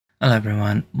Hello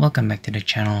everyone, welcome back to the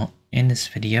channel. In this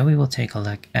video, we will take a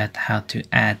look at how to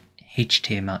add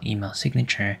HTML email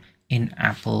signature in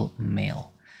Apple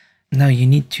Mail. Now you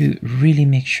need to really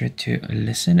make sure to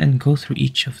listen and go through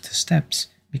each of the steps,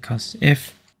 because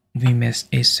if we miss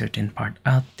a certain part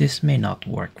out, this may not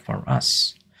work for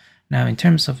us. Now in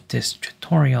terms of this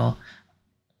tutorial,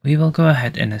 we will go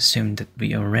ahead and assume that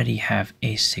we already have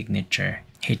a signature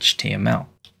HTML.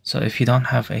 So if you don't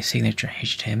have a signature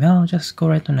HTML, just go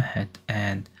right on ahead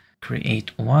and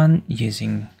create one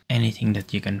using anything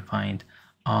that you can find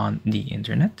on the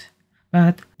internet.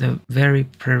 But the very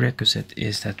prerequisite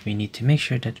is that we need to make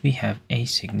sure that we have a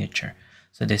signature.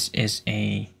 So this is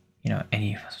a,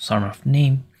 any sort of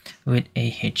name with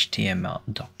a HTML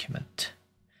document.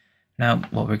 Now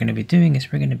what we're going to be doing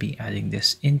is we're going to be adding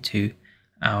this into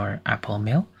our Apple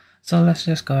Mail. So let's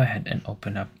just go ahead and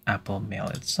open up Apple Mail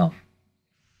itself.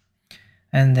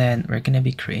 And then we're going to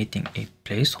be creating a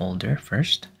placeholder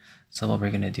first. So what we're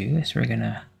going to do is we're going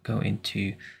to go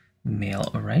into Mail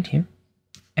right here.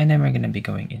 And then we're going to be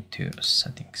going into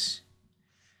settings.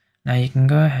 Now you can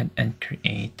go ahead and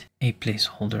create a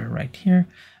placeholder right here.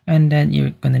 And then you're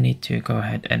going to need to go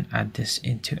ahead and add this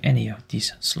into any of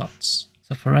these slots.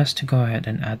 So for us to go ahead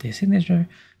and add a signature,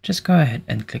 just go ahead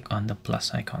and click on the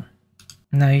plus icon.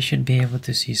 Now you should be able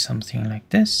to see something like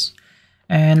this.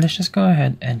 And let's just go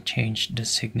ahead and change the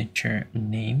signature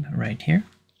name right here.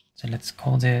 So let's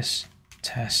call this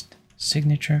test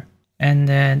signature. And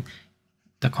then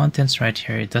the contents right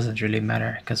here, it doesn't really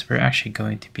matter because we're actually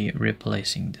going to be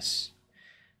replacing this.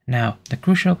 Now, the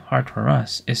crucial part for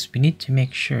us is we need to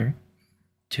make sure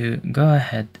to go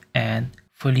ahead and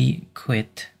fully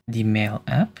quit the Mail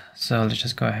app. So let's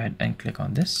just go ahead and click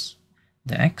on this,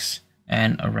 the X,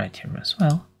 and right here as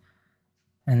well.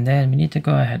 And then we need to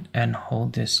go ahead and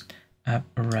hold this app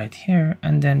right here,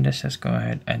 and then let's just go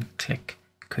ahead and click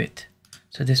quit.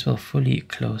 So this will fully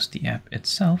close the app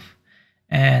itself,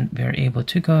 and we're able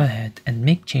to go ahead and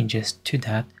make changes to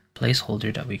that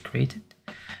placeholder that we created.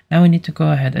 Now we need to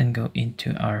go ahead and go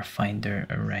into our Finder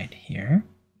right here.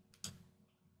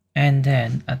 And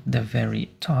then at the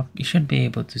very top, you should be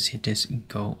able to see this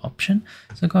Go option.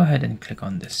 So go ahead and click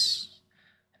on this.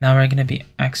 Now we're going to be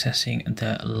accessing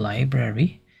the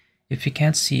library. If you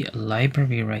can't see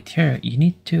library right here, you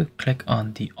need to click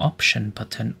on the option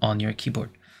button on your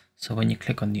keyboard. So when you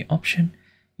click on the option,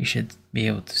 you should be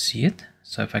able to see it.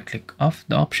 So if I click off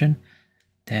the option,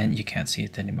 then you can't see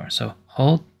it anymore. So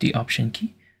hold the option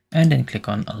key and then click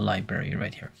on a library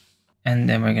right here. And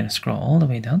then we're going to scroll all the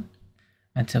way down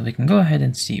until we can go ahead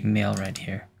and see Mail right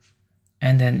here.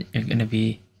 And then you're going to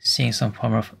be seeing some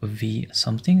form of V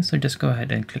something. So just go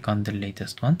ahead and click on the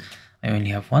latest one. I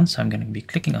only have one, so I'm going to be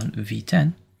clicking on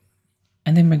V10.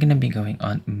 And then we're going to be going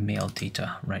on Mail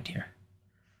data right here.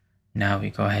 Now we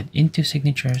go ahead into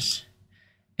signatures,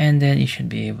 and then you should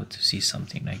be able to see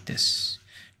something like this.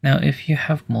 Now, if you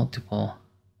have multiple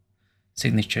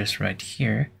signatures right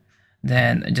here,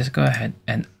 then just go ahead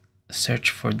and search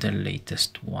for the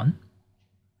latest one.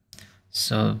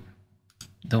 So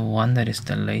the one that is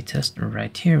the latest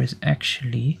right here is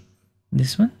actually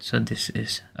this one. So this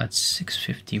is at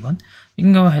 651. You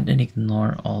can go ahead and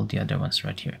ignore all the other ones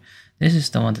right here. This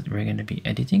is the one that we're going to be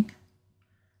editing.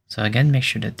 So again, make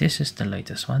sure that this is the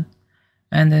latest one.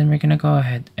 And then we're going to go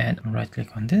ahead and right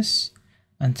click on this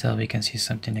until we can see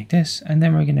something like this. And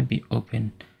then we're going to be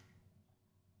opening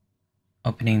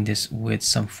this with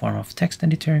some form of text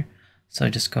editor. So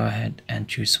just go ahead and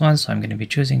choose one. So I'm going to be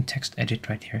choosing text edit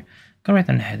right here. Go right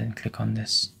on ahead and click on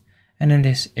this. And then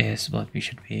this is what we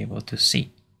should be able to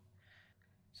see.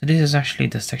 So this is actually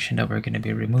the section that we're going to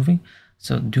be removing.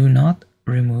 So do not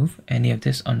remove any of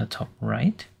this on the top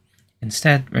right.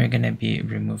 Instead, we're going to be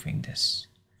removing this.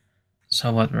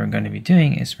 So what we're going to be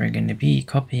doing is we're going to be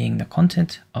copying the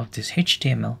content of this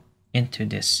HTML into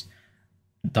this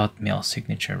 .mail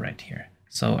signature right here.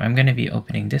 So I'm going to be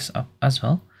opening this up as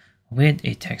well with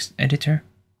a text editor.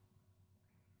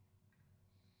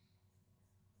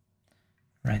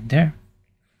 Right there.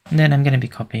 And then I'm going to be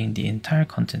copying the entire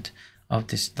content of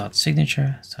this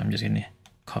 .signature. So I'm just going to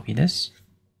copy this.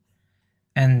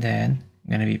 And then I'm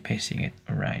going to be pasting it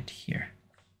right here.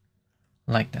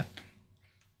 Like that.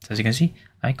 So as you can see,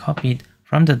 I copied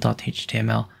from the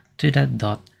 .html to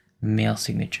the .mail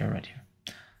signature right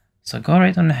here. So go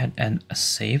right on ahead and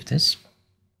save this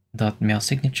 .mail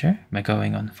signature by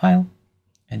going on File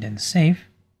and then Save.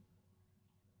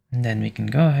 And then we can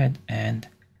go ahead and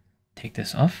take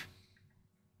this off.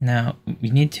 Now we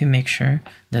need to make sure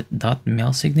that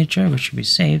 .mail signature, which we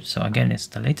saved, so again it's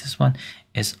the latest one,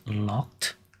 is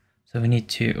locked. So we need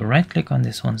to right click on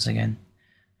this once again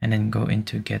and then go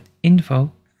into Get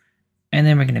Info and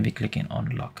then we're going to be clicking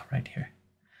on lock right here.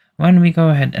 When we go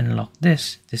ahead and lock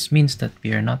this, this means that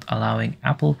we are not allowing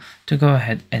Apple to go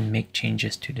ahead and make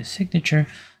changes to the signature,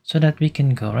 so that we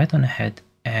can go right on ahead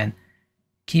and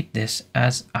keep this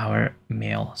as our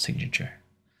mail signature.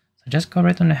 So just go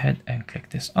right on ahead and click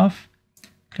this off.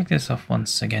 Click this off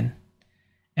once again.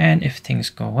 And if things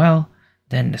go well,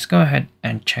 then let's go ahead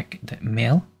and check the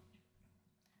mail.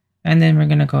 And then we're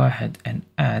going to go ahead and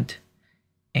add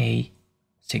a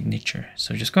signature.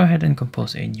 So just go ahead and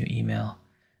compose a new email.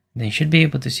 Then you should be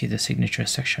able to see the signature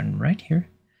section right here.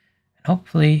 And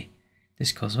hopefully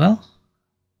this goes well.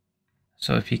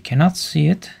 So if you cannot see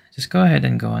it, just go ahead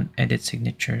and go on edit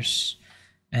signatures.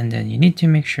 And then you need to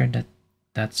make sure that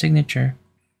that signature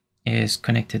is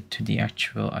connected to the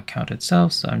actual account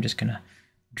itself. So I'm just going to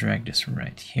drag this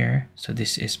right here. So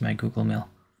this is my Google Mail.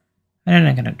 And then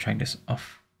I'm going to drag this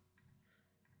off.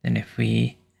 Then if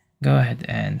we go ahead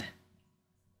and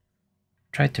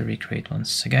try to recreate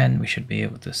once again, we should be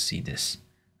able to see this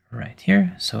right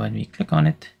here. So when we click on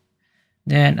it,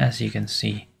 then as you can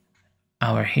see,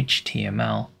 our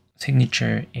HTML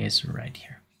signature is right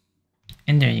here.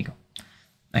 And there you go.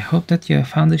 I hope that you have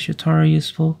found this tutorial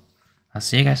useful. I'll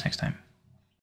see you guys next time.